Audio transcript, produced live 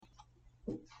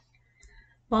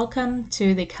Welcome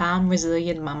to the Calm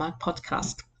Resilient Mama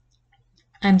podcast.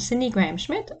 I'm Cindy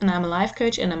Graham-Schmidt and I'm a life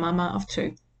coach and a mama of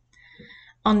two.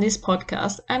 On this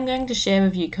podcast, I'm going to share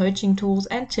with you coaching tools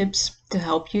and tips to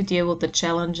help you deal with the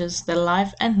challenges that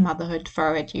life and motherhood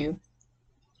throw at you.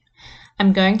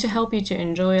 I'm going to help you to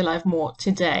enjoy your life more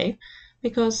today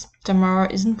because tomorrow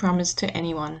isn't promised to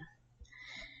anyone.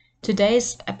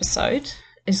 Today's episode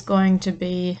is going to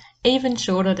be even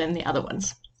shorter than the other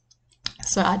ones.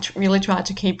 So I really try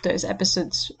to keep those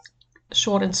episodes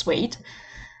short and sweet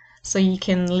so you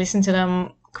can listen to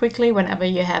them quickly whenever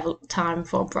you have time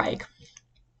for a break.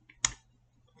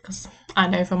 Because I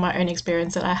know from my own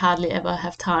experience that I hardly ever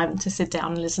have time to sit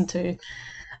down and listen to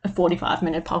a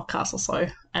 45-minute podcast or so.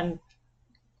 And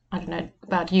I don't know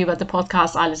about you, but the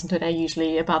podcasts I listen to, they're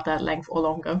usually about that length or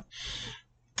longer.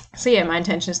 So yeah, my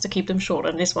intention is to keep them short,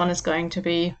 and this one is going to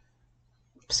be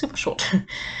super short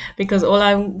because all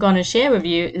I'm going to share with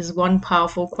you is one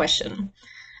powerful question,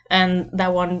 and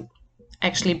that one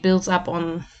actually builds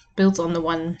on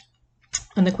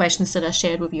the questions that I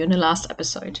shared with you in the last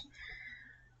episode,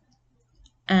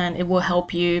 and it will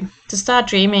help you to start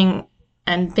dreaming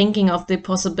and thinking of the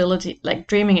possibility, like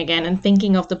dreaming again and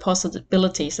thinking of the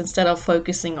possibilities instead of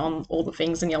focusing on all the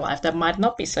things in your life that might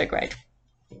not be so great.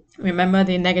 Remember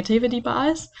the negativity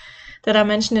bias that I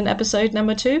mentioned in episode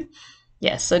number 2?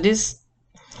 Yes, so this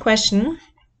question,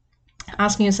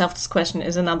 asking yourself this question,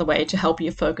 is another way to help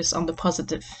you focus on the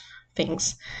positive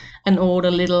things and all the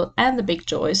little and the big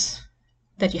joys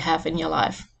that you have in your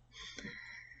life.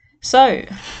 So,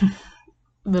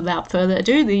 without further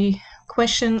ado, the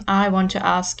question I want to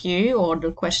ask you, or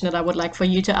the question that I would like for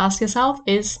you to ask yourself,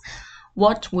 is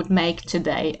what would make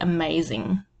today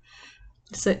amazing?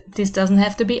 So this doesn't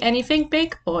have to be anything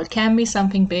big, or it can be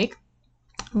something big.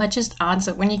 But just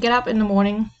answer when you get up in the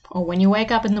morning or when you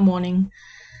wake up in the morning.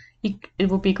 It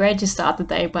would be great to start the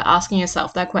day by asking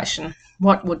yourself that question: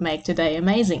 what would make today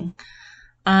amazing?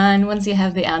 And once you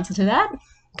have the answer to that,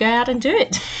 go out and do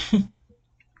it.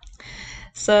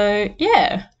 So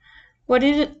yeah, what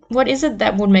is it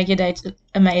that would make your day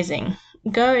amazing?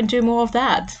 Go and do more of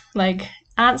that. Like,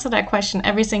 answer that question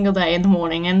every single day in the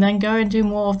morning, and then go and do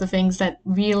more of the things that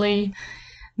really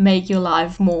make your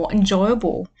life more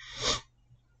enjoyable.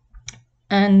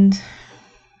 And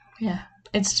yeah,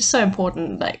 it's just so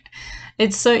important. Like,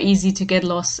 it's so easy to get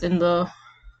lost in the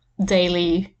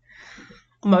daily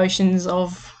motions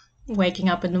of waking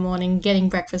up in the morning, getting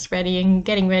breakfast ready and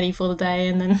getting ready for the day,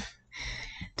 and then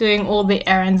doing all the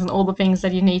errands and all the things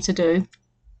that you need to do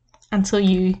until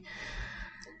you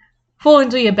fall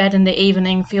into your bed in the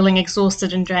evening feeling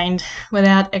exhausted and drained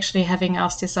without actually having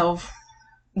asked yourself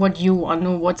what you want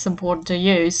or what's important to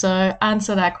you. So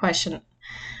answer that question: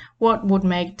 what would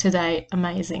make today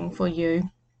amazing for you?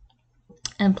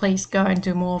 And please go and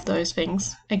do more of those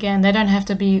things. Again, they don't have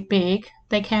to be big.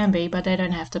 They can be, but they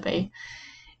don't have to be.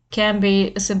 Can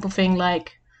be a simple thing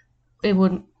like, it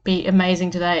would be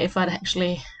amazing today if I'd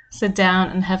actually sit down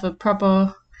and have a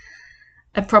proper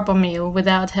meal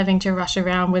without having to rush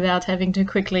around, without having to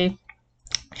quickly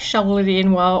shovel it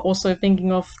in while also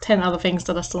thinking of 10 other things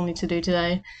that I still need to do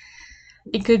today.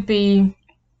 It could be,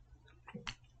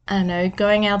 I don't know,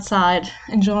 going outside,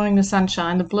 enjoying the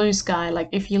sunshine, the blue sky. Like,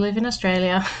 if you live in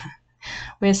Australia,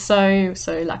 we're so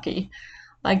lucky.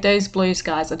 Like, those blue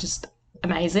skies are just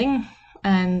amazing.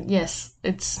 And yes,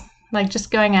 it's like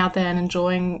just going out there and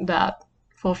enjoying that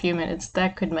for a few minutes.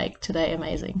 That could make today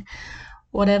amazing.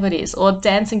 Whatever it is. Or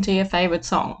dancing to your favorite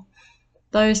song.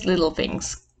 Those little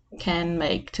things can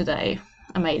make today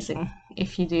amazing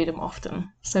if you do them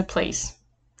often. So please,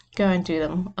 go and do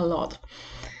them a lot.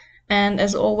 And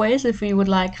as always, if you would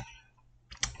like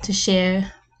to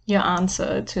share your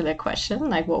answer to the question,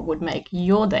 like what would make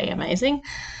your day amazing,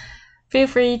 feel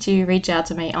free to reach out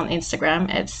to me on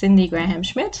Instagram at Cindy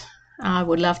Graham-Schmidt. I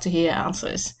would love to hear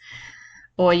answers.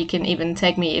 Or you can even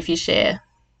tag me if you share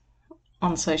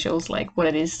on socials, like what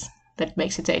it is that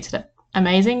makes your day today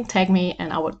amazing. Tag me,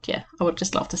 and I would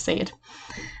just love to see it.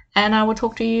 And I will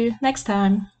talk to you next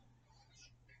time.